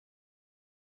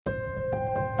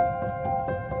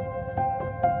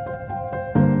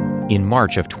In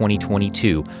March of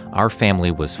 2022, our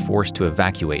family was forced to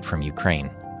evacuate from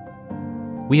Ukraine.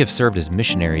 We have served as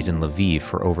missionaries in Lviv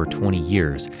for over 20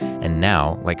 years, and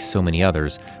now, like so many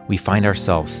others, we find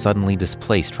ourselves suddenly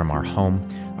displaced from our home,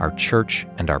 our church,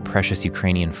 and our precious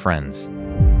Ukrainian friends.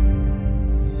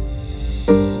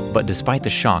 But despite the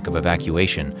shock of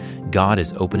evacuation, God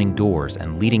is opening doors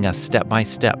and leading us step by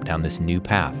step down this new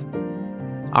path.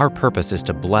 Our purpose is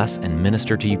to bless and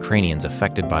minister to Ukrainians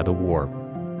affected by the war.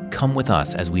 Come with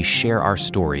us as we share our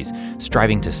stories,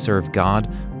 striving to serve God,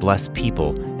 bless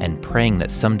people, and praying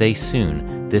that someday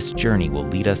soon this journey will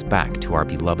lead us back to our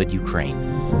beloved Ukraine.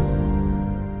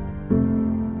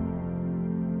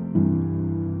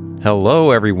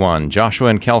 Hello, everyone. Joshua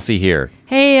and Kelsey here.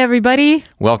 Hey, everybody.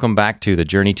 Welcome back to the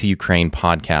Journey to Ukraine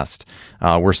podcast.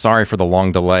 We're sorry for the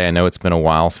long delay. I know it's been a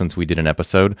while since we did an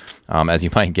episode. As you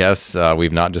might guess,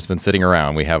 we've not just been sitting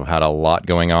around. We have had a lot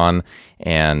going on,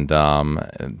 and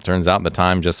it turns out the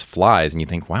time just flies, and you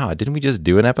think, wow, didn't we just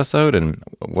do an episode? And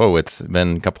whoa, it's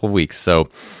been a couple of weeks. So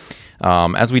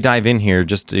as we dive in here,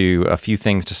 just do a few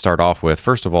things to start off with.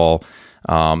 First of all,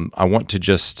 I want to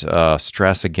just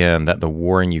stress again that the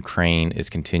war in Ukraine is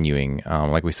continuing.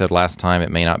 Like we said last time, it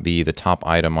may not be the top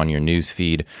item on your news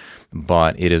feed,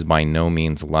 but it is by no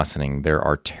means lessening. There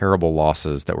are terrible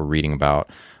losses that we're reading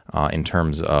about in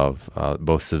terms of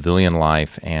both civilian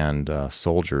life and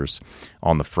soldiers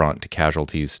on the front, to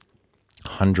casualties.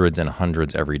 Hundreds and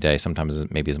hundreds every day,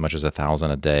 sometimes maybe as much as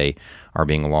 1,000 a day, are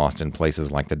being lost in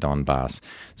places like the Donbass.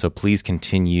 So please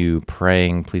continue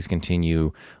praying, please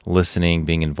continue listening,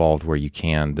 being involved where you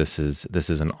can. This is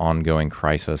an ongoing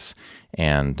crisis,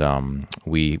 and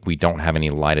we don't have any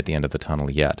light at the end of the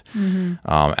tunnel yet. Mm-hmm.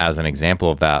 As an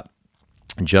example of that,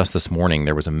 just this morning,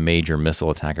 there was a major missile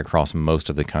attack across most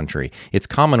of the country. It's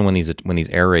common when these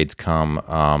air raids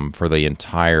come for the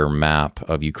entire map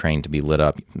of Ukraine to be lit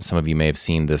up. Some of you may have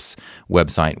seen this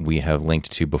website we have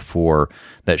linked to before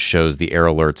that shows the air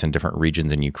alerts in different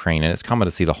regions in Ukraine, and it's common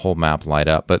to see the whole map light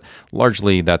up, but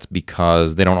largely that's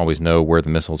because they don't always know where the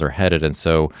missiles are headed, and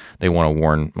so they want to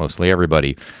warn mostly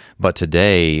everybody. But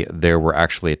today, there were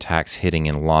actually attacks hitting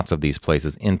in lots of these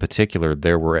places. In particular,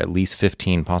 there were at least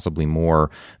 15, possibly more,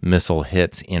 missile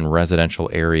hits in residential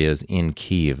areas in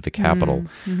Kyiv, the capital.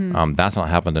 Mm-hmm. That's not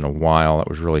happened in a while. That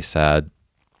was really sad.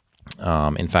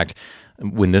 In fact,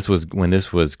 when this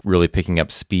was really picking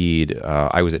up speed,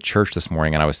 I was at church this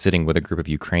morning, and I was sitting with a group of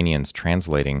Ukrainians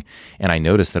translating, and I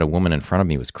noticed that a woman in front of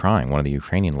me was crying, one of the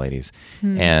Ukrainian ladies.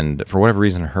 And for whatever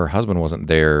reason, her husband wasn't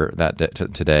there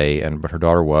today, but her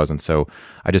daughter was, and so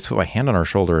I just put my hand on her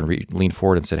shoulder and leaned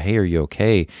forward and said, "Hey, are you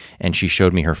okay?" And she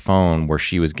showed me her phone where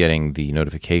she was getting the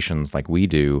notifications like we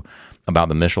do about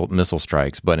the missile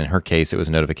strikes, but in her case, it was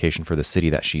a notification for the city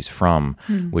that she's from,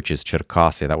 which is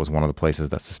Cherkasy. That was one of the places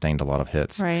that sustained a lot of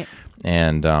hits. Right.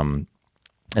 And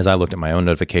as I looked at my own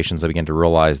notifications, I began to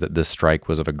realize that this strike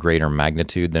was of a greater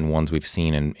magnitude than ones we've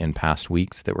seen in past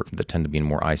weeks that tend to be in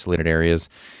more isolated areas.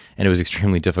 And it was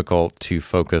extremely difficult to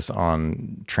focus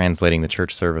on translating the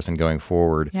church service and going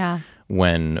forward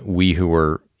when we who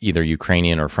were either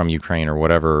Ukrainian or from Ukraine or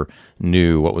whatever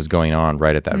knew what was going on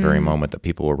right at that very moment, that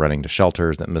people were running to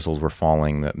shelters, that missiles were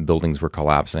falling, that buildings were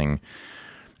collapsing.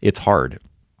 It's hard.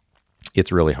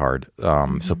 It's really hard.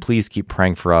 So please keep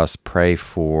praying for us. Pray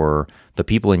for the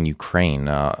people in Ukraine.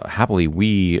 Happily,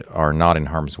 we are not in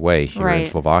harm's way here in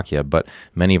Slovakia, but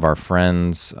many of our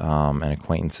friends and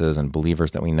acquaintances and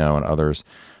believers that we know and others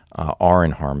are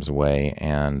in harm's way,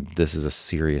 and this is a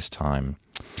serious time.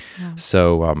 Yeah.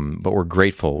 So, but we're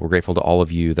grateful. We're grateful to all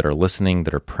of you that are listening,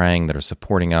 that are praying, that are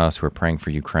supporting us, who are praying for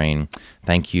Ukraine.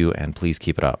 Thank you, and please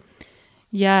keep it up.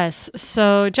 Yes.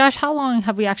 So, Josh, how long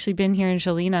have we actually been here in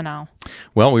Žilina now?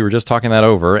 Well, we were just talking that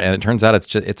over, and it turns out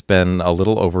it's been a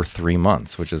little over 3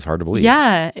 months, which is hard to believe.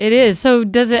 Yeah, it is. So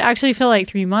does it actually feel like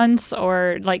 3 months,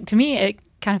 or like, to me, it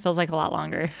kind of feels like a lot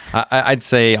longer? I'd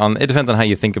say it depends on how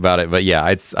you think about it, but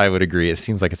yeah, I would agree. It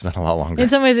seems like it's been a lot longer. In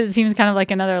some ways, it seems kind of like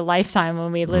another lifetime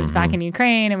when we lived back in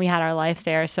Ukraine and we had our life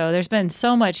there. So there's been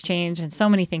so much change and so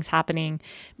many things happening,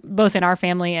 both in our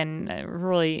family and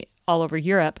really all over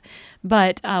Europe.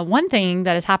 But one thing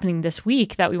that is happening this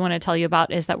week that we want to tell you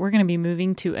about is that we're going to be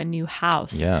moving to a new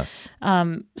house. Yes.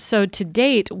 So to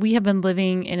date, we have been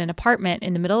living in an apartment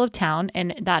in the middle of town,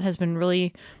 and that has been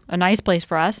really a nice place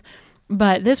for us.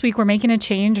 But this week we're making a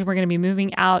change, and we're going to be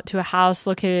moving out to a house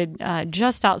located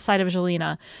just outside of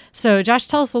Žilina. So Josh,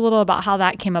 tell us a little about how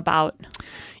that came about.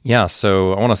 Yeah,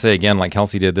 so I want to say again, like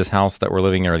Kelsey did, this house that we're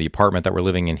living in, or the apartment that we're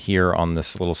living in here on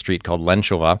this little street called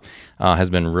Lenchova,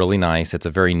 has been really nice. It's a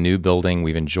very new building.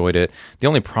 We've enjoyed it. The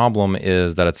only problem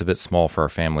is that it's a bit small for our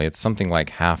family. It's something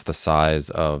like half the size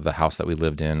of the house that we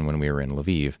lived in when we were in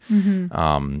Lviv.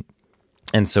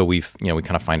 And so we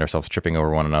kind of find ourselves tripping over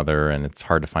one another, and it's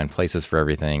hard to find places for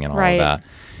everything and all of that.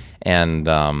 And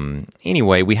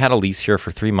anyway, we had a lease here for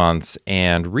 3 months,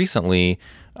 and recently,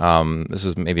 this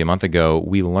was maybe a month ago,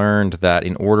 we learned that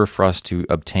in order for us to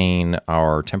obtain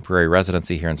our temporary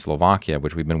residency here in Slovakia,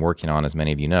 which we've been working on, as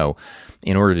many of you know,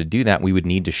 in order to do that, we would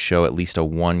need to show at least a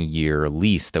 1-year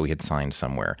lease that we had signed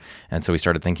somewhere. And so we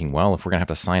started thinking, well, if we're going to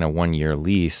have to sign a 1-year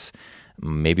lease,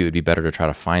 maybe it would be better to try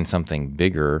to find something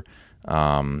bigger.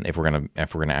 If we're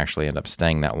gonna actually end up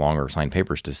staying that long, or sign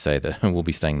papers to say that we'll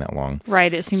be staying that long.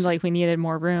 Right. It seemed like we needed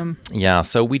more room. Yeah.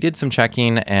 So we did some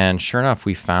checking, and sure enough,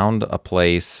 we found a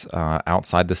place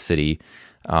outside the city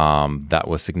that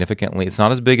was significantly. It's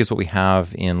not as big as what we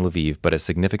have in Lviv, but it's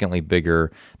significantly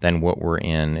bigger than what we're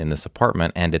in this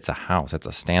apartment. And it's a house. It's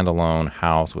a standalone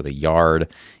house with a yard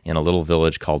in a little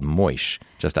village called Moish,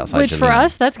 just outside. Which Jelena. for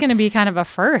us, that's going to be kind of a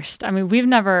first. I mean, we've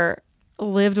never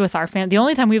lived with our family. The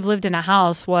only time we've lived in a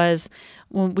house was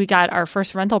when we got our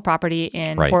first rental property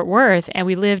in Fort Worth, and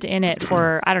we lived in it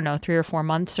for, I don't know, 3 or 4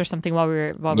 months or something while we were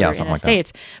in the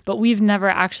States. But we've never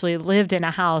actually lived in a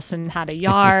house and had a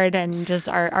yard, and just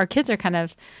our kids are kind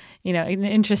of,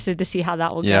 interested to see how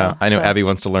that will go. Yeah, I know Abby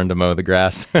wants to learn to mow the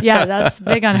grass. Yeah, that's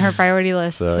big on her priority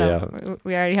list. So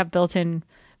we already have built-in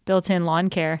lawn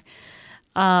care.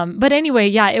 But anyway,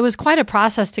 it was quite a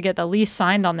process to get the lease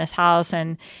signed on this house,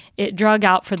 and it drug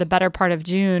out for the better part of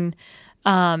June.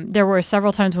 There were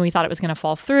several times when we thought it was going to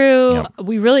fall through. Yep.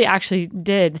 We really actually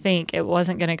did think it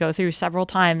wasn't going to go through several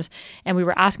times, and we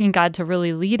were asking God to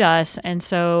really lead us. And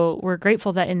so we're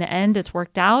grateful that in the end it's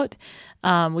worked out.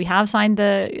 We have signed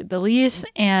the lease,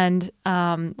 and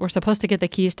we're supposed to get the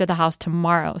keys to the house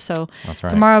tomorrow. So That's right.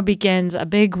 Tomorrow begins a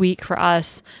big week for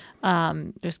us.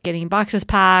 Just getting boxes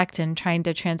packed and trying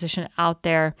to transition out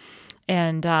there.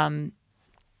 And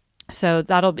so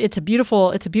it's a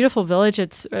beautiful village.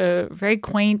 It's very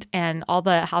quaint, and all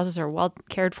the houses are well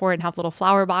cared for and have little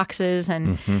flower boxes,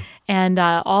 and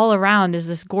all around is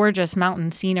this gorgeous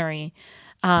mountain scenery.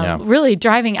 Really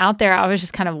driving out there, I was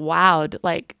just kind of wowed.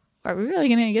 Like, are we really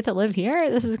going to get to live here?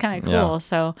 This is kind of cool. Yeah.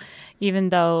 So even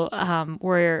though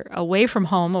we're away from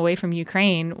home, away from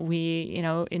Ukraine, we,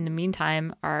 in the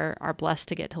meantime, are blessed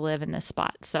to get to live in this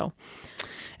spot. So.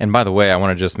 And by the way, I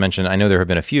want to just mention, I know there have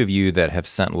been a few of you that have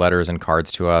sent letters and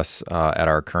cards to us at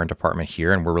our current apartment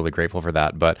here, and we're really grateful for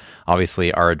that. But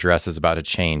obviously, our address is about to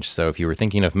change. So if you were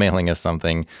thinking of mailing us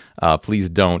something, please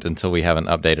don't until we have an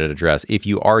updated address. If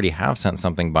you already have sent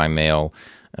something by mail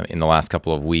in the last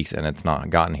couple of weeks and it's not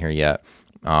gotten here yet,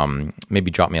 maybe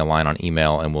drop me a line on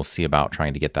email, and we'll see about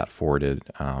trying to get that forwarded.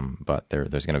 But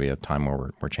there's going to be a time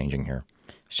where we're changing here.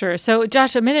 Sure. So,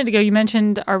 Josh, a minute ago, you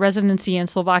mentioned our residency in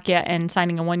Slovakia and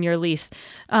signing a 1-year lease.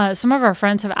 Some of our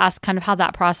friends have asked kind of how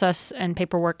that process and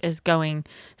paperwork is going.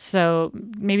 So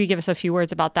maybe give us a few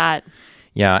words about that.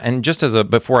 Yeah, and just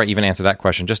before I even answer that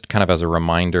question, just kind of as a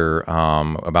reminder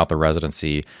about the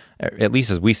residency, at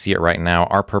least as we see it right now,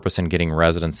 our purpose in getting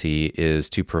residency is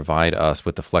to provide us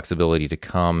with the flexibility to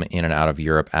come in and out of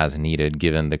Europe as needed,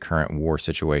 given the current war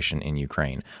situation in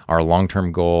Ukraine. Our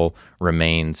long-term goal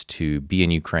remains to be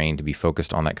in Ukraine, to be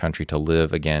focused on that country, to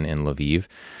live again in Lviv.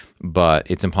 But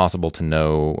it's impossible to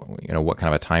know, what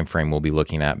kind of a time frame we'll be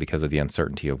looking at because of the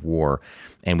uncertainty of war.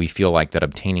 And we feel like that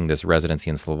obtaining this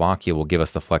residency in Slovakia will give us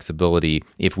the flexibility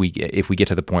if we get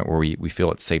to the point where we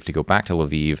feel it's safe to go back to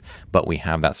Lviv, but we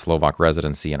have that Slovak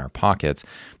residency in our pockets.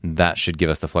 That should give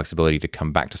us the flexibility to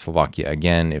come back to Slovakia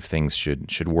again if things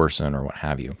should worsen or what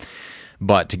have you.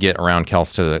 But to get around,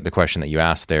 Kels, to the question that you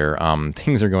asked there,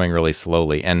 things are going really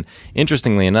slowly. And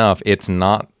interestingly enough, it's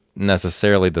not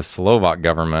necessarily the Slovak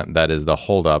government that is the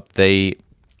holdup.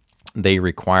 They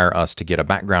require us to get a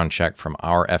background check from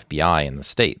our FBI in the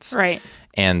States. Right.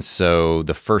 And so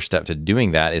the first step to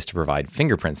doing that is to provide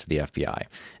fingerprints to the FBI.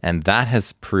 And that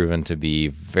has proven to be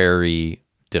very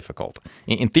difficult.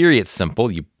 In theory, it's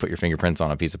simple. You put your fingerprints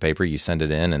on a piece of paper, you send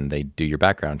it in, and they do your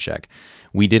background check.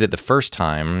 We did it the first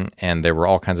time, and there were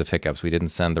all kinds of hiccups. We didn't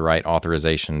send the right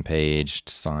authorization page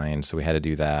signed, so we had to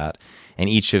do that. And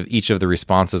each of the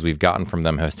responses we've gotten from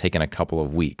them has taken a couple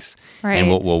of weeks. Right. And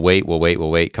we'll wait.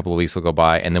 A couple of weeks will go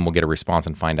by, and then we'll get a response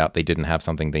and find out they didn't have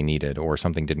something they needed, or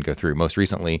something didn't go through. Most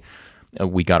recently,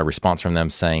 we got a response from them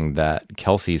saying that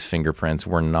Kelsey's fingerprints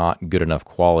were not good enough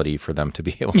quality for them to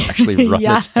be able to actually run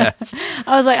Yeah. the test.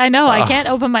 I was like, I know, I can't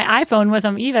open my iPhone with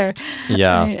them either.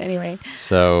 Yeah. Anyway,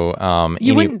 So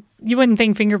you wouldn't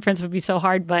think fingerprints would be so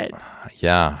hard, but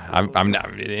yeah, I'm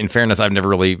not, in fairness, I've never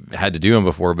really had to do them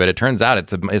before, but it turns out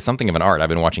it's something of an art. I've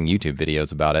been watching YouTube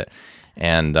videos about it,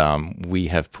 and we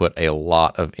have put a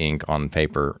lot of ink on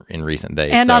paper in recent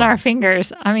days. and on our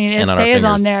fingers. I mean, it stays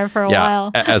on there for a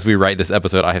while. As we write this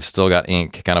episode, I have still got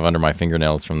ink kind of under my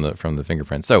fingernails from the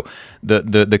fingerprints. So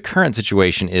the current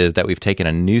situation is that we've taken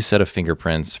a new set of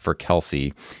fingerprints for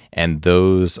Kelsey, and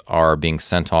those are being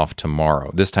sent off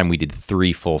tomorrow. This time we did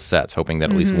 3 full sets, hoping that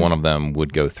at least one of them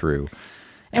would go through.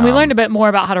 And we learned a bit more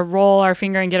about how to roll our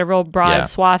finger and get a real broad Yeah.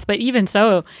 swath. But even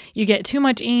so, you get too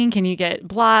much ink and you get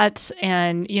blots.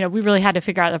 And, we really had to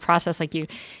figure out the process. Like you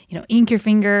ink your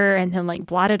finger and then like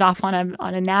blot it off on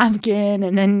a napkin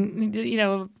and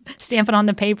then, stamp it on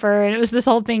the paper. And it was this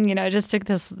whole thing, it just took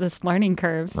this learning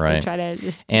curve Right. to try to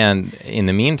just... And in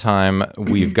the meantime,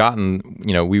 we've gotten,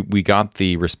 we got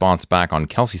the response back on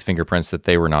Kelsey's fingerprints that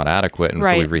they were not adequate, and so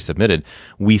Right. we've resubmitted.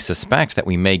 We suspect that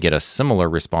we may get a similar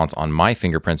response on my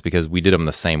fingerprints because we did them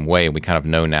the same way. We kind of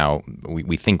know now,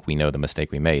 we think we know the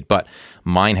mistake we made, but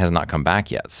mine has not come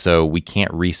back yet. So we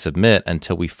can't resubmit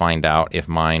until we find out if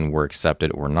mine were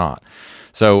accepted or not.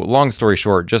 So long story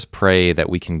short, just pray that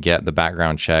we can get the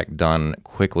background check done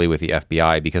quickly with the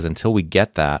FBI, because until we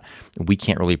get that, we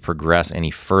can't really progress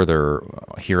any further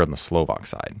here on the Slovak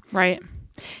side. Right.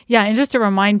 Yeah. And just to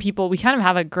remind people, we kind of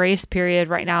have a grace period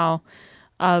right now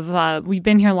of we've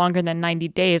been here longer than 90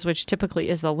 days, which typically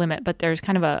is the limit, but there's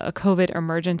kind of a COVID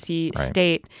emergency Right.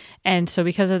 state. And so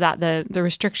because of that, the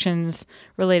restrictions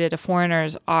related to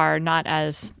foreigners are not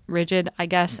as rigid, I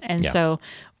guess. And Yeah. so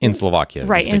In Slovakia.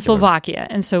 right, in particular. Slovakia.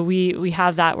 And so we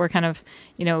have that. We're kind of,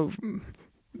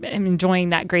 enjoying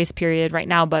that grace period right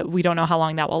now, but we don't know how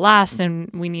long that will last, and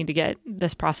we need to get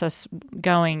this process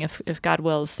going if God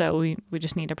wills. So we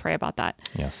just need to pray about that.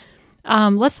 Yes.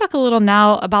 Let's talk a little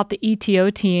now about the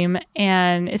ETO team,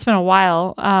 and it's been a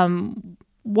while.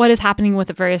 What is happening with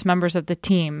the various members of the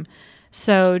team?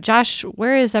 So, Josh,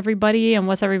 where is everybody, and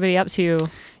what's everybody up to?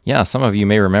 Yeah, some of you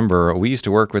may remember we used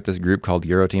to work with this group called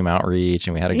Euroteam Outreach,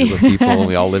 and we had a group of people, and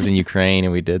we all lived in Ukraine,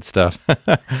 and we did stuff.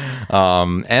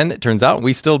 And it turns out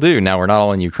we still do. Now, we're not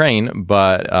all in Ukraine,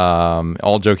 but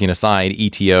all joking aside,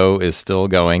 ETO is still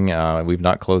going. We've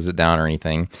not closed it down or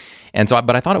anything. And so,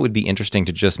 but I thought it would be interesting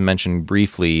to just mention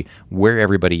briefly where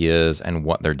everybody is and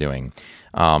what they're doing.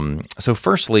 So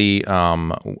firstly,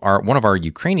 one of our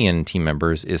Ukrainian team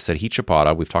members is Serhii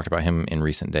Chapata. We've talked about him in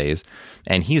recent days,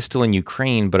 and he is still in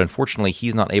Ukraine, but unfortunately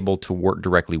he's not able to work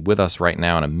directly with us right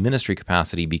now in a ministry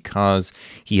capacity because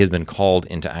he has been called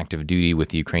into active duty with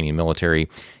the Ukrainian military.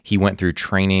 He went through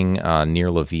training near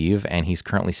Lviv, and he's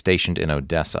currently stationed in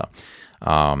Odessa.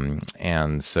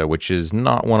 And so, which is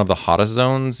not one of the hottest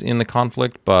zones in the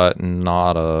conflict, but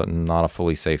not a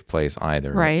fully safe place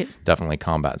either. Right. Definitely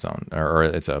combat zone, or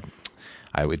it's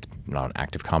not an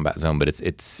active combat zone, but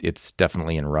it's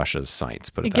definitely in Russia's sights.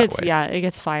 Put it that way. Yeah, it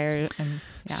gets fired. And,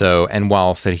 yeah. So, and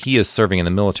while he is serving in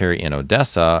the military in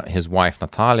Odessa, his wife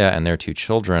Natalia and their 2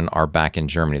 children are back in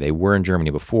Germany. They were in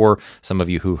Germany before. Some of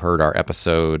you who heard our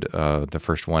episode, the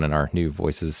first one in our new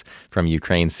Voices from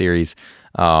Ukraine series,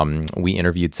 we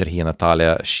interviewed Serhii and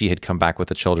Natalia. She had come back with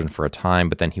the children for a time,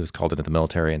 but then he was called into the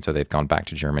military, and so they've gone back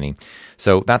to Germany.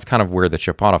 So that's kind of where the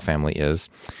Chapata family is.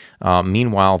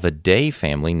 Meanwhile, the Day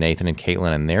family, Nathan and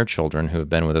Caitlin and their children, who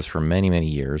have been with us for many, many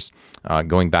years,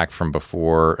 going back from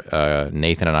before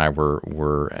Nathan and I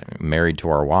were married to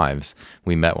our wives.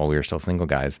 We met while we were still single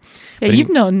guys. Yeah, But you've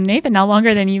known Nathan now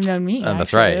longer than you've known me. that's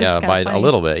actually. right. It's Yeah, kinda by funny. a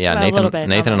little bit. Yeah, By a little bit,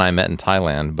 Nathan not and I much. met in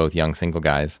Thailand, both young single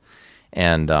guys.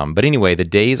 And but anyway, the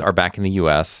Days are back in the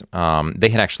U.S. They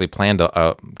had actually planned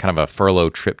a kind of a furlough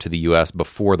trip to the U.S.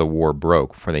 before the war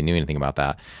broke, before they knew anything about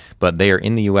that. But they are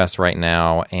in the U.S. right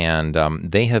now, and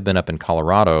they have been up in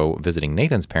Colorado visiting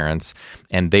Nathan's parents,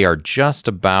 and they are just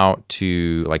about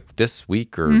to, like this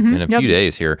week or in a few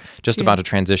days here, about to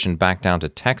transition back down to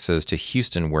Texas, to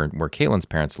Houston, where Caitlin's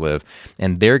parents live,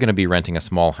 and they're going to be renting a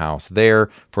small house there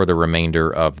for the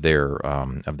remainder of their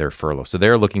furlough. So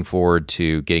they're looking forward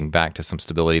to getting back to some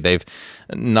stability. They've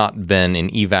not been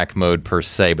in evac mode per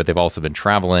se, but they've also been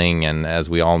traveling, and as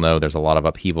we all know, there's a lot of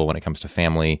upheaval when it comes to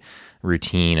family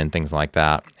routine and things like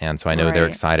that. And so I know they're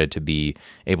excited to be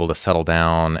able to settle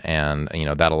down, and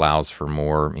that allows for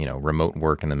more remote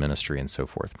work in the ministry and so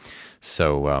forth.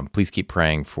 So please keep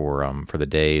praying for the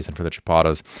Days and for the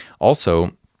Chapatas.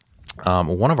 Also,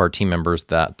 one of our team members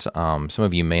that some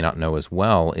of you may not know as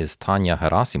well is Tanya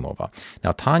Herasimova.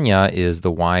 Now, Tanya is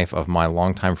the wife of my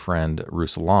longtime friend,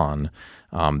 Ruslan.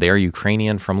 They are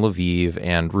Ukrainian from Lviv,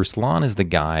 and Ruslan is the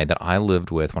guy that I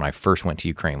lived with when I first went to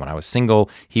Ukraine. When I was single,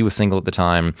 he was single at the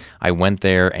time. I went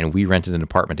there, and we rented an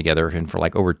apartment together, and for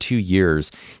like over 2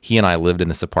 years, he and I lived in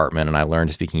this apartment, and I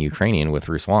learned speaking Ukrainian with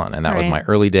Ruslan, and that was my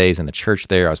early days in the church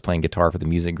there. I was playing guitar for the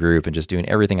music group and just doing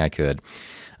everything I could.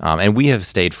 And we have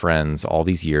stayed friends all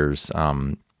these years.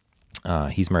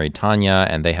 He's married Tanya,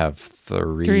 and they have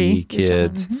three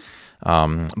kids.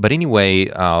 But anyway,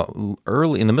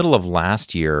 early in the middle of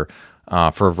last year,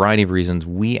 for a variety of reasons,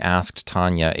 we asked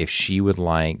Tanya if she would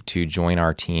like to join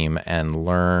our team and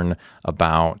learn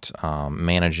about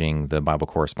managing the Bible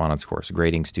correspondence course,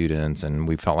 grading students, and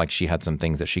we felt like she had some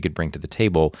things that she could bring to the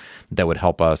table that would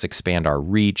help us expand our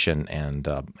reach and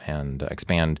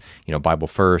expand, Bible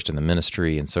First and the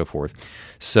ministry and so forth.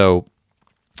 So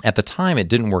at the time, it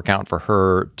didn't work out for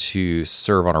her to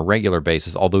serve on a regular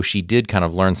basis, although she did kind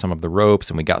of learn some of the ropes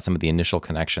and we got some of the initial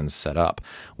connections set up.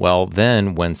 Well,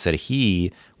 then when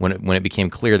it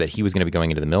became clear that he was going to be going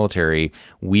into the military,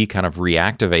 we kind of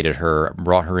reactivated her,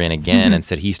 brought her in again, and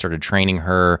said he started training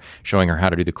her, showing her how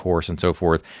to do the course and so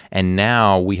forth. And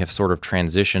now we have sort of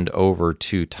transitioned over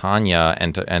to Tanya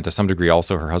and to some degree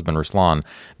also her husband Ruslan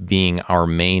being our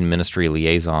main ministry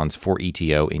liaisons for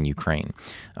ETO in Ukraine.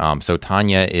 So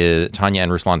Tanya and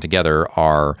Ruslan together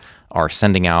are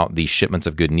sending out the shipments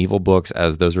of Good and Evil books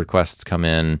as those requests come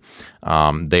in.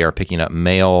 They are picking up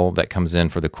mail that comes in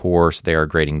for the course. They are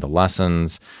grading the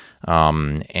lessons.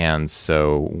 And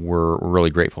so we're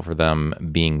really grateful for them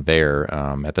being there.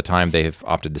 At the time, they have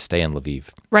opted to stay in Lviv.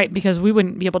 Right, because we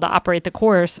wouldn't be able to operate the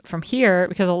course from here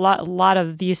because a lot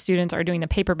of these students are doing the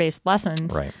paper-based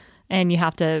lessons. Right. And you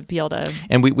have to be able to.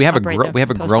 And we have a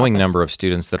growing number of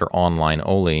students that are online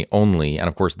only, and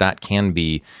of course that can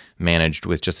be managed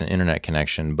with just an internet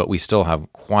connection, but we still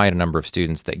have quite a number of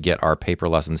students that get our paper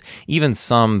lessons. Even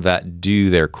some that do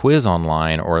their quiz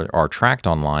online or are tracked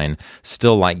online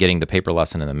still like getting the paper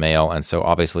lesson in the mail. And so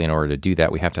obviously in order to do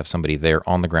that, we have to have somebody there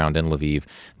on the ground in Lviv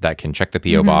that can check the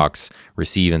P.O. box,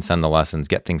 receive and send the lessons,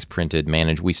 get things printed,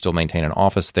 manage. We still maintain an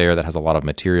office there that has a lot of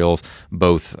materials,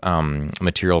 both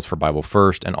materials for Bible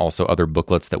First and also other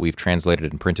booklets that we've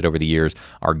translated and printed over the years,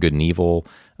 our Good and Evil.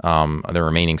 The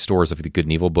remaining stores of the Good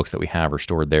and Evil books that we have are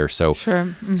stored there. So,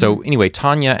 So anyway,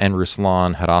 Tanya and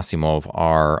Ruslan Herasimov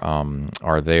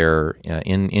are there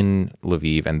in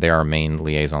Lviv, and they are our main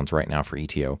liaisons right now for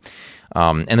ETO.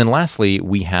 And then lastly,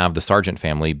 we have the Sargent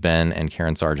family, Ben and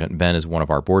Karen Sargent. Ben is one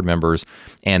of our board members,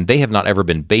 and they have not ever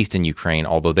been based in Ukraine,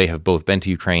 although they have both been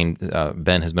to Ukraine.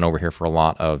 Ben has been over here for a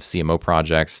lot of CMO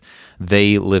projects.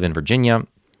 They live in Virginia.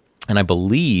 And I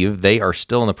believe they are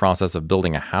still in the process of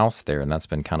building a house there, and that's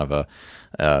been kind of a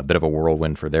bit of a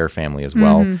whirlwind for their family as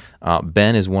well.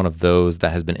 Ben is one of those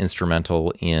that has been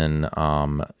instrumental in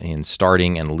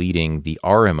starting and leading the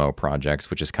RMO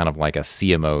projects, which is kind of like a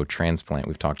CMO transplant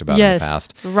we've talked about in the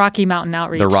past. Rocky Mountain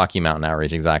Outreach. The Rocky Mountain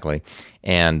Outreach, exactly.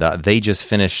 And they just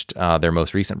finished their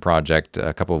most recent project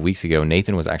a couple of weeks ago.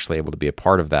 Nathan was actually able to be a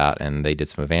part of that, and they did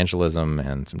some evangelism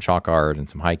and some chalk art and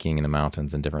some hiking in the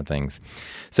mountains and different things.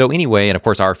 So anyway, and of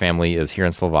course our family is here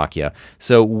in Slovakia.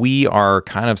 So we are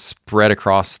kind of spread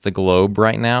across the globe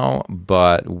right now,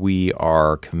 but we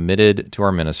are committed to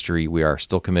our ministry. We are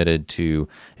still committed to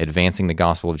advancing the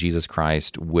gospel of Jesus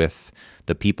Christ with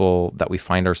the people that we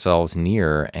find ourselves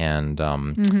near, and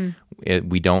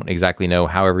we don't exactly know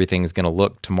how everything's going to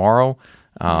look tomorrow,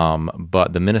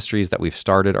 but the ministries that we've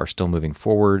started are still moving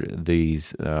forward.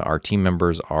 Our team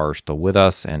members are still with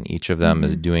us, and each of them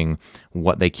is doing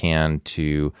what they can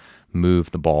to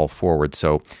move the ball forward.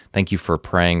 So thank you for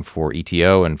praying for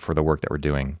ETO and for the work that we're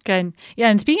doing. Good. Yeah,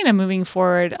 and speaking of moving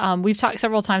forward, we've talked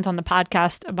several times on the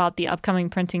podcast about the upcoming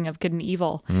printing of Good and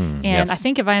Evil. And yes. I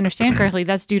think if I understand correctly,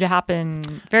 that's due to happen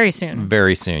very soon.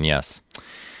 Very soon, yes.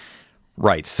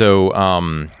 Right. So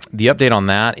the update on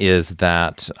that is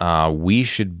that we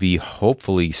should be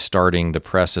hopefully starting the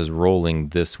presses rolling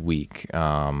this week.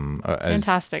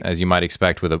 Fantastic. As you might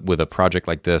expect with a project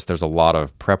like this, there's a lot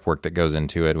of prep work that goes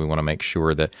into it. We want to make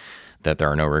sure that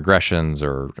there are no regressions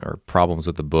or problems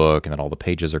with the book and that all the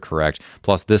pages are correct.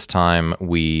 Plus, this time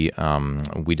we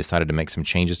decided to make some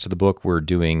changes to the book. We're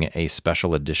doing a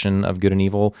special edition of Good and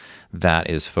Evil that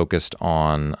is focused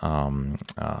on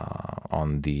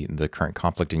the current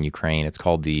conflict in Ukraine. It's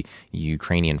called the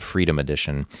Ukrainian Freedom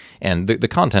Edition. And the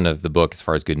content of the book, as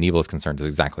far as Good and Evil is concerned, is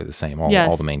exactly the same,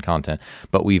 all the main content.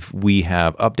 But we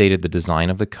have updated the design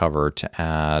of the cover to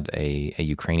add a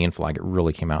Ukrainian flag. It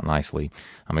really came out nicely.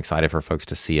 I'm excited for folks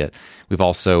to see it. We've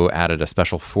also added a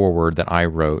special foreword that I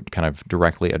wrote, kind of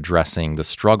directly addressing the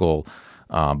struggle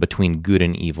between good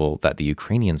and evil that the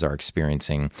Ukrainians are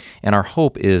experiencing. And our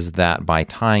hope is that by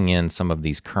tying in some of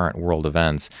these current world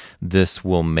events, this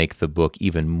will make the book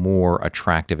even more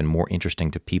attractive and more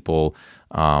interesting to people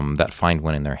that find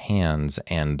one in their hands,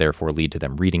 and therefore lead to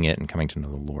them reading it and coming to know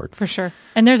the Lord. For sure.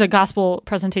 And there's a gospel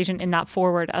presentation in that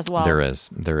foreword as well. There is.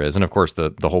 And of course,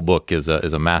 the whole book is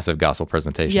a massive gospel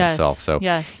presentation itself. So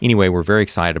anyway, we're very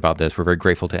excited about this. We're very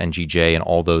grateful to NGJ and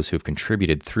all those who have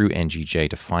contributed through NGJ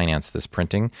to finance this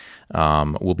printing.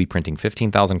 We'll be printing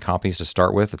 15,000 copies to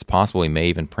start with. It's possible we may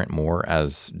even print more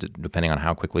depending on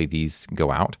how quickly these go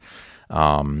out.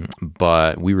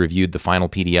 But we reviewed the final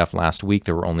PDF last week.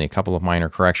 There were only a couple of minor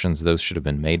corrections. Those should have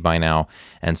been made by now.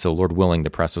 And so, Lord willing, the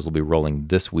presses will be rolling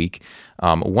this week.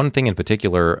 One thing in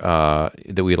particular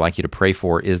that we'd like you to pray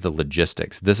for is the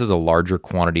logistics. This is a larger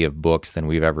quantity of books than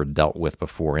we've ever dealt with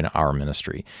before in our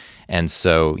ministry. And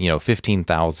so,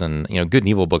 15,000, Good and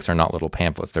Evil books are not little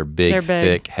pamphlets. They're big,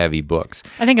 thick, heavy books.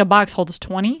 I think a box holds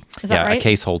 20. Is that right? A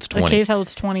case holds 20. A case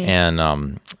holds 20.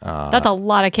 And that's a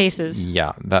lot of cases.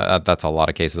 Yeah, that's a lot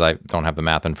of cases. I don't have the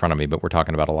math in front of me, but we're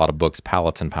talking about a lot of books,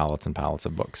 pallets and pallets and pallets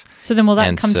of books. So then will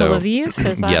that come to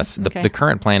Lviv? Yes. The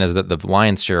current plan is that the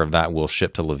lion's share of that will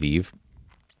ship to Lviv,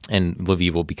 and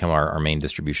Lviv will become our main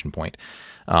distribution point.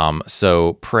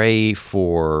 So pray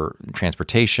for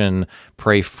transportation,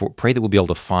 pray that we'll be able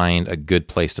to find a good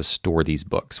place to store these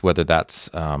books, whether that's,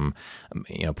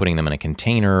 putting them in a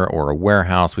container or a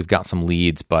warehouse. We've got some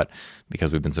leads, but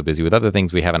because we've been so busy with other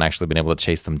things, we haven't actually been able to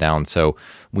chase them down. So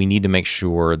we need to make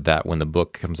sure that when the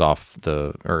book comes off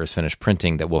or is finished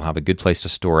printing, that we'll have a good place to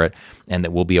store it, and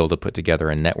that we'll be able to put together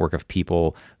a network of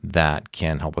people that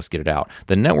can help us get it out.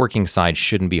 The networking side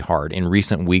shouldn't be hard. In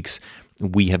recent weeks,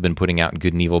 we have been putting out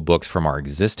Good and Evil books from our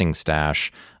existing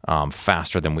stash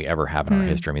faster than we ever have in our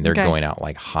history. I mean, they're going out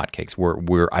like hotcakes.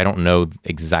 I don't know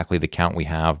exactly the count we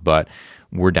have, but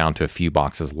we're down to a few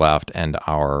boxes left, and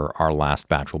our last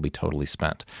batch will be totally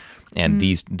spent. And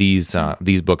these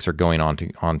books are going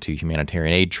onto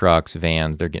humanitarian aid trucks,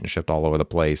 vans. They're getting shipped all over the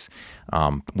place.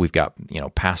 We've got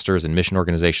pastors and mission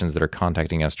organizations that are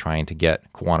contacting us trying to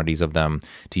get quantities of them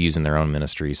to use in their own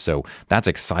ministries. So that's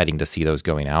exciting to see those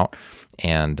going out.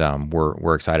 And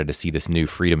we're excited to see this new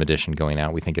Freedom Edition going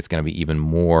out. We think it's going to be even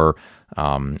more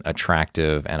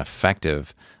attractive and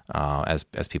effective as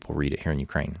people read it here in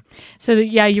Ukraine. So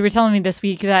you were telling me this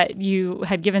week that you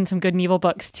had given some Good and Evil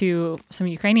books to some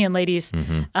Ukrainian ladies.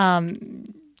 Mm-hmm.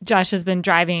 Josh has been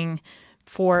driving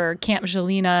for Camp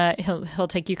Jelena. He'll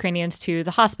take Ukrainians to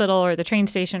the hospital or the train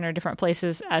station or different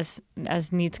places as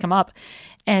needs come up.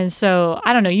 And so,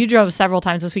 I don't know, you drove several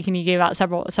times this week and you gave out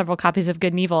several copies of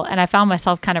Good and Evil. And I found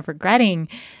myself kind of regretting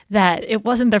that it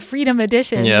wasn't the Freedom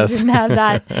Edition. Yes. It didn't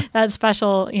have that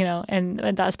special, and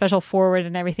that special forward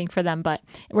and everything for them. But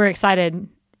we're excited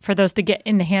for those to get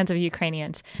in the hands of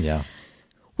Ukrainians. Yeah.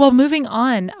 Well, moving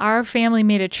on, our family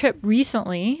made a trip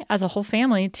recently as a whole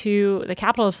family to the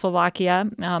capital of Slovakia,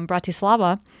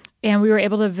 Bratislava, and we were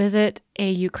able to visit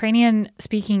a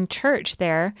Ukrainian-speaking church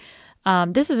there.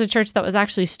 This is a church that was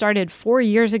actually started 4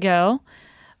 years ago,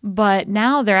 but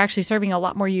now they're actually serving a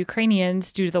lot more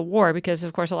Ukrainians due to the war because,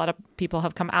 of course, a lot of people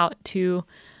have come out to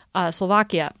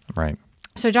Slovakia. Right.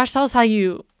 So, Josh, tell us how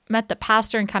you met the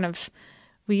pastor and kind of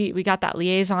we got that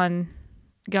liaison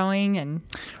going. And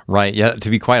right. Yeah. To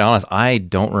be quite honest, I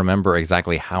don't remember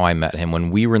exactly how I met him. When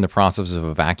we were in the process of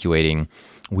evacuating,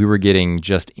 we were getting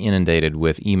just inundated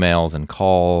with emails and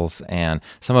calls, and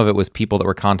some of it was people that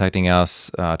were contacting us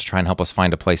to try and help us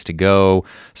find a place to go.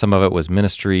 Some of it was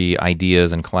ministry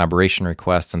ideas and collaboration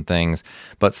requests and things.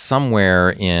 But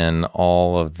somewhere in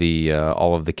all of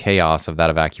the chaos of that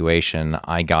evacuation,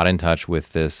 I got in touch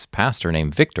with this pastor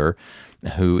named Victor,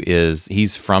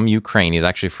 he's from Ukraine. He's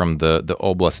actually from the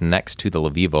oblast next to the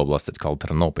Lviv oblast. It's called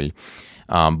Ternopil.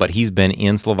 But he's been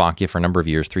in Slovakia for a number of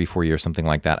years, 3-4 years, something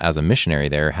like that, as a missionary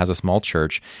there, has a small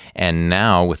church. And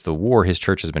now with the war, his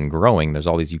church has been growing. There's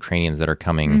all these Ukrainians that are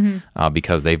coming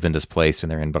because they've been displaced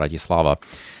and they're in Bratislava.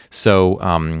 So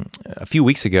a few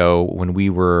weeks ago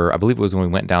I believe it was when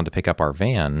we went down to pick up our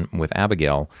van with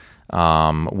Abigail,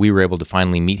 we were able to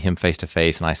finally meet him face to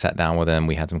face, and I sat down with him.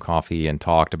 We had some coffee and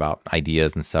talked about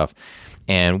ideas and stuff.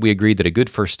 And we agreed that a good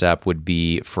first step would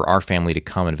be for our family to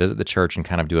come and visit the church and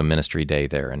kind of do a ministry day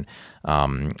there. And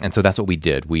so that's what we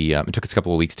did. It took us a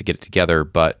couple of weeks to get it together,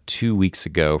 but 2 weeks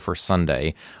ago for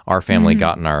Sunday, our family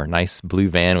got in our nice blue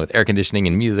van with air conditioning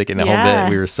and music and the whole bit.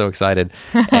 We were so excited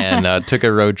and took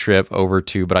a road trip over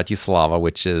to Bratislava,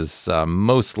 which is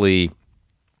mostly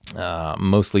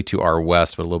to our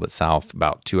west, but a little bit south,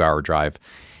 about 2-hour drive.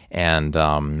 And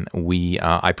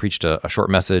I preached a short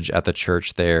message at the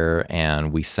church there,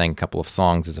 and we sang a couple of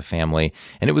songs as a family,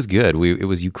 and it was good. It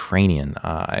was Ukrainian.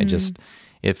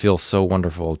 It feels so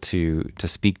wonderful to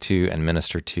speak to and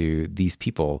minister to these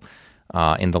people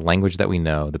in the language that we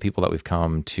know, the people that we've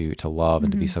come to love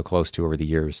and to be so close to over the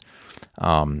years.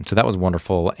 So that was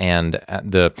wonderful. And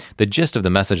the gist of the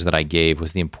message that I gave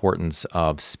was the importance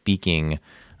of speaking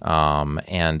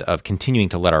and of continuing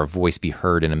to let our voice be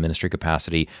heard in a ministry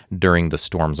capacity during the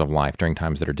storms of life, during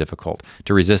times that are difficult,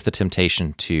 to resist the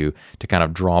temptation to kind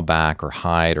of draw back or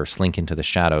hide or slink into the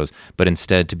shadows, but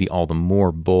instead to be all the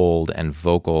more bold and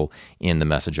vocal in the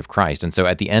message of Christ. And so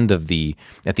at the end of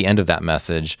that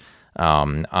message,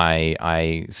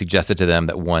 I suggested to them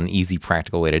that one easy,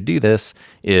 practical way to do this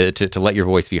is to let your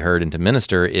voice be heard and to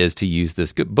minister is to use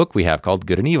this good book we have called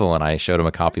Good and Evil. And I showed them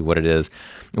a copy of what it is.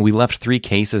 And we left 3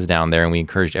 cases down there, and we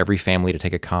encouraged every family to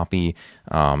take a copy,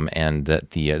 and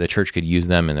that the church could use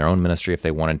them in their own ministry if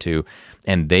they wanted to.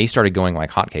 And they started going like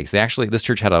hotcakes. This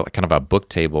church had a kind of a book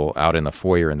table out in the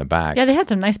foyer in the back. Yeah, they had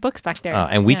some nice books back there.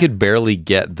 And we could barely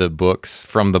get the books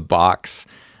from the box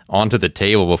onto the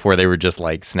table before they were just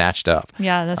like snatched up.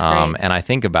 Yeah, that's great. And I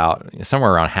think about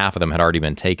somewhere around half of them had already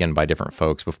been taken by different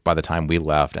folks by the time we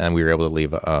left, and we were able to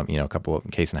leave a couple of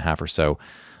case and a half or so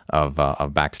of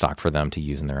backstock for them to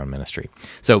use in their own ministry.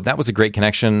 So that was a great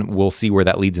connection. We'll see where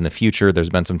that leads in the future. There's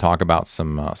been some talk about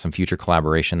some future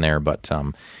collaboration there, but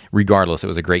regardless, it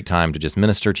was a great time to just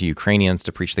minister to Ukrainians,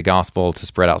 to preach the gospel, to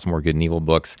spread out some more Good and Evil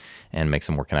books, and make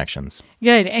some more connections.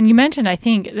 Good. And you mentioned, I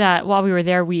think, that while we were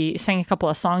there, we sang a couple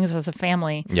of songs as a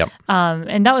family. Yep.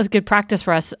 And that was good practice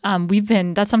for us.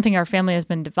 That's something our family has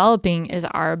been developing, is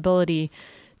our ability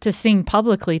to sing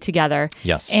publicly together.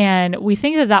 Yes. And we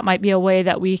think that might be a way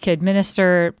that we could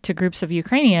minister to groups of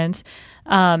Ukrainians.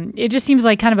 It just seems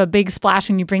like kind of a big splash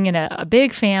when you bring in a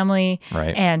big family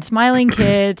and smiling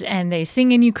kids, and they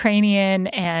sing in Ukrainian,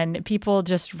 and people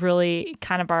just really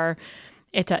kind of are,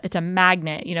 it's a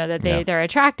magnet, that they're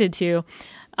attracted to.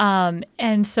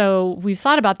 And so we've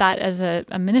thought about that as a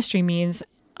ministry means.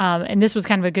 And this was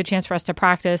kind of a good chance for us to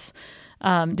practice,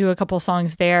 do a couple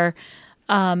songs there.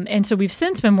 And so we've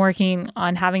since been working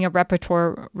on having a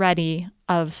repertoire ready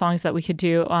of songs that we could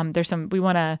do. We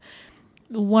want to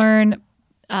learn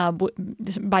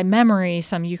by memory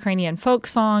some Ukrainian folk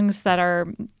songs that are,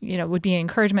 would be an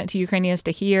encouragement to Ukrainians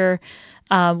to hear.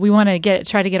 We want to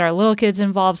try to get our little kids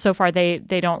involved. So far, they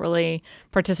don't really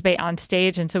participate on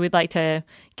stage, and so we'd like to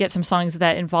get some songs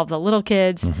that involve the little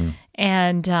kids. Mm-hmm.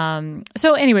 And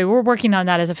so anyway, we're working on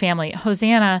that as a family.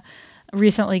 Hosanna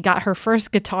recently got her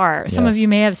first guitar. Some of you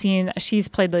may have seen, she's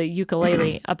played the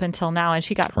ukulele up until now, and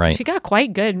she got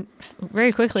quite good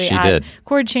very quickly at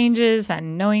chord changes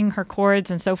and knowing her chords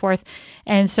and so forth.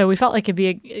 And so we felt like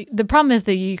the problem is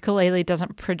the ukulele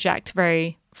doesn't project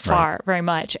very far, very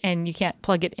much, and you can't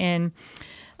plug it in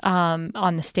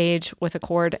on the stage with a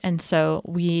cord. And so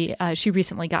she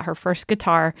recently got her first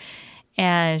guitar,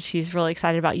 and she's really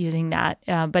excited about using that.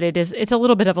 But it's a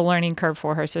little bit of a learning curve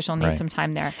for her, so she'll need some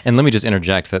time there. And let me just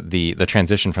interject that the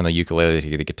transition from the ukulele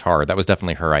to the guitar, that was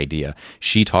definitely her idea.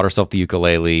 She taught herself the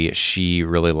ukulele. She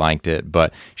really liked it,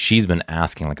 but she's been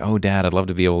asking like, "Oh, Dad, I'd love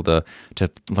to be able to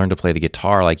learn to play the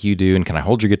guitar like you do. And can I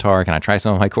hold your guitar? Can I try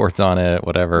some of my chords on it?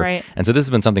 Whatever." Right. And so this has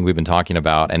been something we've been talking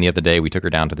about. And the other day we took her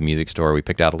down to the music store. We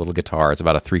picked out a little guitar. It's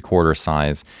about a 3/4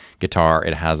 size guitar.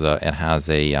 It has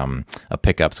a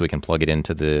pickup so we can plug it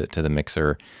into the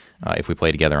mixer if we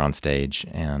play together on stage.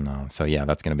 And so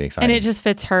that's going to be exciting. And it just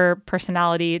fits her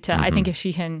personality to, I think if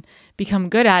she can become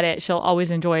good at it, she'll always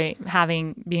enjoy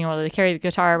being able to carry the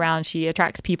guitar around. She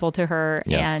attracts people to her,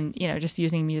 and just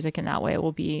using music in that way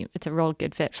it's a real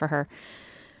good fit for her.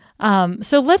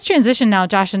 So let's transition now,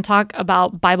 Josh, and talk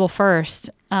about Bible First.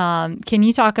 Can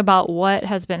you talk about what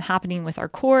has been happening with our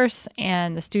course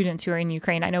and the students who are in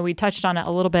Ukraine? I know we touched on it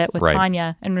a little bit with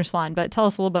Tanya and Ruslan, but tell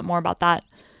us a little bit more about that.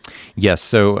 Yes.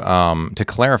 So to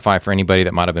clarify for anybody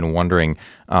that might have been wondering,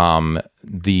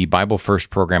 the Bible First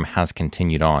program has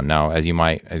continued on. Now, as you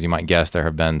might guess, there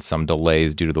have been some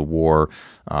delays due to the war.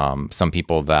 Some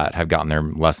people that have gotten their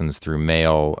lessons through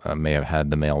mail may have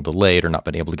had the mail delayed or not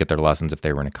been able to get their lessons if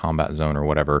they were in a combat zone or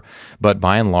whatever. But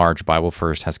by and large, Bible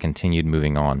First has continued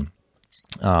moving on.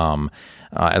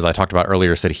 as I talked about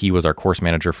earlier, said he was our course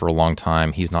manager for a long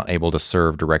time. He's not able to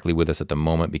serve directly with us at the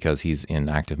moment because he's in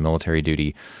active military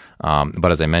duty.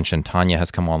 But as I mentioned, Tanya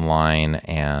has come online,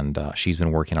 and she's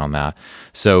been working on that.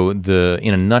 So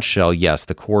in a nutshell, yes,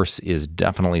 the course is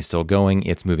definitely still going.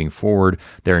 It's moving forward.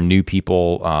 There are new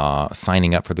people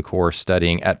signing up for the course,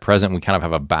 studying. At present, we kind of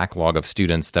have a backlog of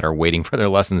students that are waiting for their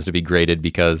lessons to be graded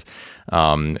because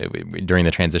during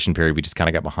the transition period, we just kind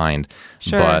of got behind.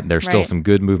 Sure, but there's still some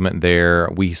good movement there.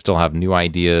 We still have new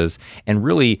ideas, and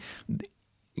really,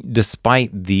 despite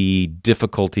the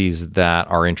difficulties that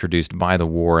are introduced by the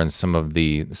war and some of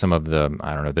the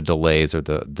I don't know, the delays or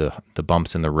the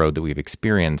bumps in the road that we've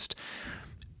experienced,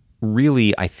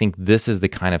 really, I think this is the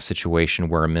kind of situation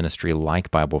where a ministry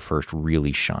like Bible First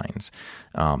really shines,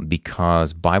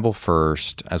 because Bible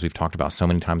First, as we've talked about so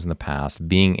many times in the past,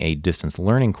 being a distance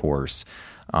learning course,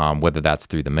 whether that's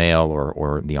through the mail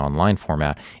or the online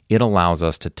format, it allows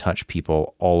us to touch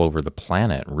people all over the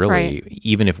planet, really,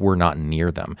 even if we're not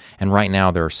near them. And right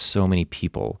now, there are so many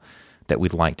people that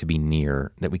we'd like to be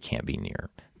near that we can't be near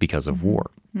because of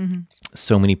war.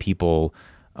 So many people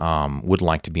would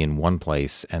like to be in one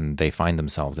place and they find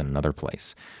themselves in another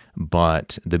place.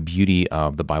 But the beauty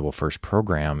of the Bible First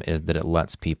program is that it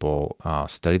lets people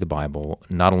study the Bible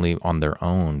not only on their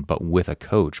own, but with a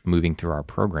coach moving through our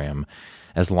program,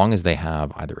 as long as they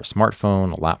have either a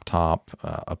smartphone, a laptop,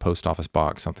 a post office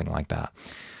box, something like that.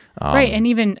 Right, and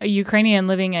even a Ukrainian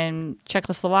living in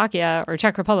Czechoslovakia or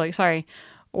Czech Republic,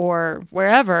 or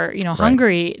wherever,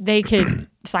 Hungary, they could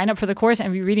sign up for the course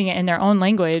and be reading it in their own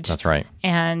language. That's right.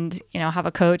 And, have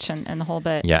a coach and the whole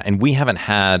bit. Yeah, and we haven't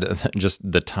had just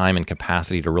the time and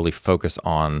capacity to really focus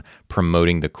on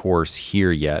promoting the course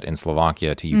here yet in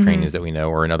Slovakia to Ukrainians that we know,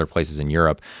 or in other places in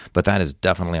Europe, but that is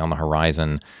definitely on the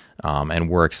horizon, and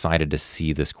we're excited to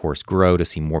see this course grow, to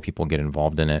see more people get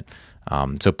involved in it.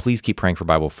 So please keep praying for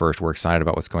Bible First. We're excited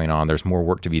about what's going on. There's more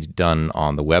work to be done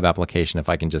on the web application. If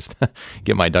I can just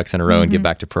get my ducks in a row and get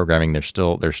back to programming, there's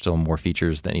still more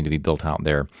features that need to be built out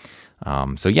there.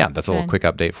 So yeah, that's a little quick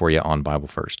update for you on Bible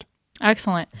First.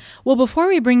 Excellent. Well, before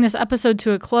we bring this episode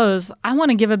to a close, I want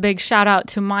to give a big shout out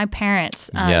to my parents,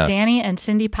 Danny and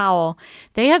Cindy Powell.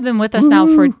 They have been with us now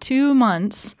for 2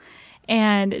 months,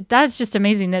 and that's just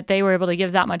amazing that they were able to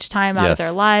give that much time out of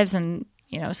their lives and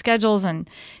schedules and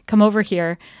come over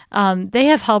here. They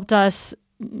have helped us.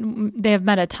 They have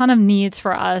met a ton of needs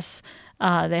for us.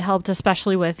 They helped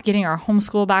especially with getting our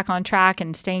homeschool back on track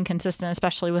and staying consistent,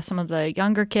 especially with some of the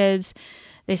younger kids.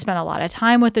 They spent a lot of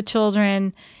time with the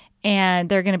children, and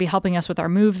they're going to be helping us with our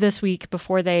move this week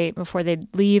before they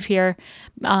leave here.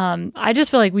 I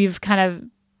just feel like we've kind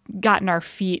of gotten our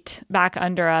feet back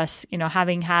under us,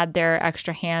 having had their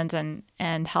extra hands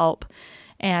and help.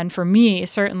 And for me,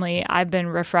 certainly, I've been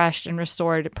refreshed and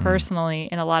restored personally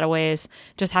in a lot of ways,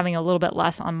 just having a little bit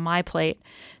less on my plate.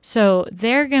 So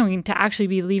they're going to actually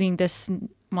be leaving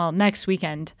next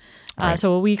weekend,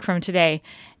 so a week from today,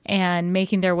 and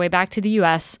making their way back to the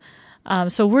U.S.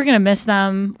 So we're going to miss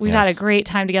them. We've had a great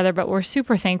time together, but we're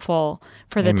super thankful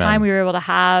for the time we were able to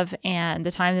have and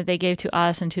the time that they gave to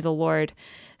us and to the Lord.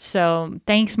 So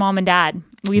thanks, Mom and Dad.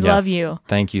 We love you.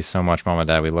 Thank you so much, Mom and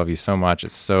Dad. We love you so much.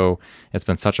 It's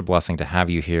been such a blessing to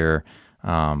have you here,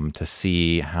 to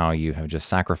see how you have just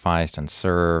sacrificed and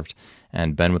served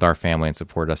and been with our family and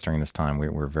supported us during this time.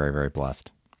 We're very, very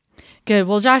blessed. Good.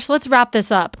 Well, Josh, let's wrap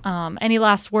this up. Any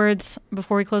last words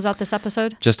before we close out this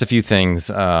episode? Just a few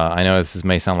things. I know this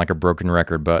may sound like a broken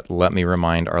record, but let me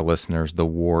remind our listeners, the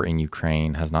war in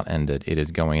Ukraine has not ended. It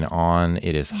is going on.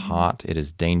 It is hot. It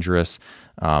is dangerous.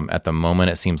 At the moment,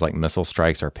 it seems like missile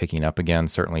strikes are picking up again.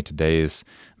 Certainly today's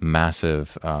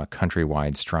massive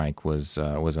countrywide strike was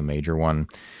a major one.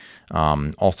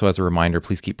 Also, as a reminder,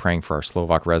 please keep praying for our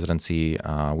Slovak residency.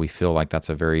 We feel like that's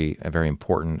a very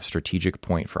important strategic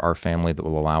point for our family that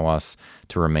will allow us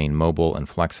to remain mobile and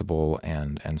flexible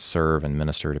and serve and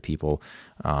minister to people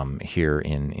here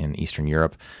in Eastern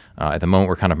Europe. At the moment,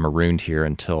 we're kind of marooned here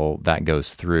until that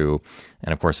goes through.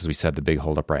 And of course, as we said, the big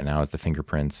holdup right now is the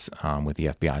fingerprints with the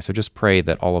FBI. So just pray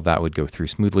that all of that would go through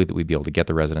smoothly, that we'd be able to get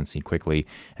the residency quickly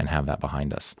and have that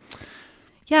behind us.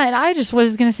 Yeah, and I just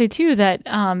was going to say too that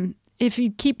if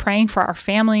you keep praying for our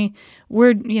family,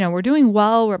 we're doing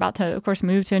well. We're about to, of course,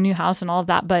 move to a new house and all of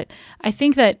that. But I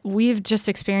think that we've just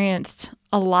experienced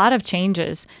a lot of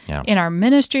changes in our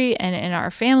ministry and in our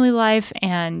family life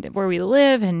and where we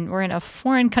live. And we're in a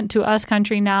foreign to us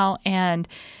country now. And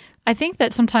I think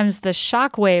that sometimes the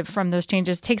shockwave from those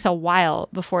changes takes a while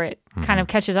before it kind of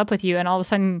catches up with you. And all of a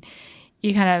sudden,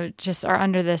 you kind of just are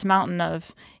under this mountain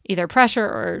of either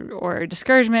pressure or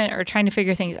discouragement or trying to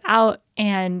figure things out.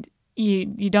 And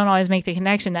you don't always make the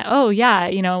connection that, oh yeah,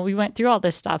 we went through all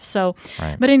this stuff. So,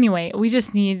 Right. but anyway, we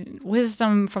just need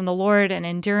wisdom from the Lord and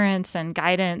endurance and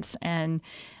guidance, and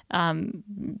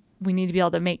we need to be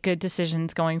able to make good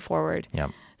decisions going forward.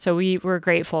 Yep. So we're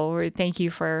grateful. Thank you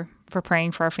for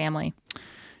praying for our family.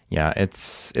 Yeah,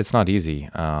 it's not easy.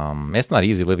 It's not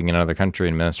easy living in another country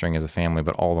and ministering as a family,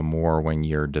 but all the more when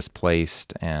you're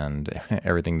displaced and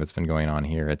everything that's been going on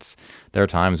here. There are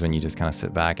times when you just kind of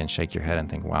sit back and shake your head and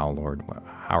think, "Wow, Lord,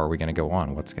 how are we going to go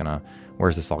on?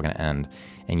 Where's this all going to end?"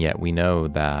 And yet we know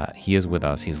that He is with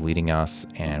us. He's leading us,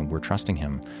 and we're trusting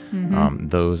Him.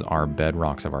 Those are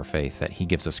bedrocks of our faith. That He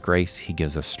gives us grace, He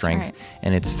gives us strength, right.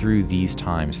 and it's through these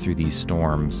times, through these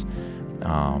storms,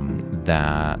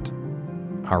 that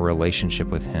our relationship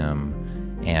with Him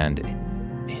and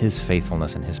His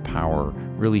faithfulness and His power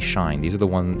really shine. These are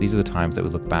the times that we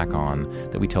look back on,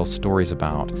 that we tell stories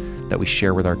about, that we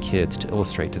share with our kids to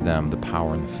illustrate to them the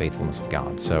power and the faithfulness of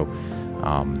God. So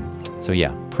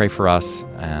yeah, pray for us,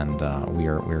 and we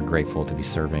are grateful to be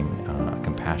serving a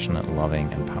compassionate,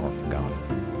 loving, and powerful God.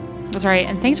 That's right.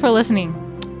 And thanks for listening.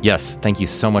 Yes, thank you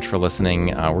so much for listening.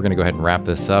 We're going to go ahead and wrap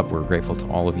this up. We're grateful to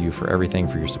all of you for everything,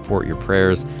 for your support, your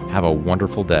prayers. Have a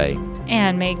wonderful day.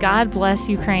 And may God bless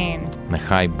Ukraine.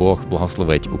 Нехай Бог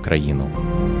благословить Україну.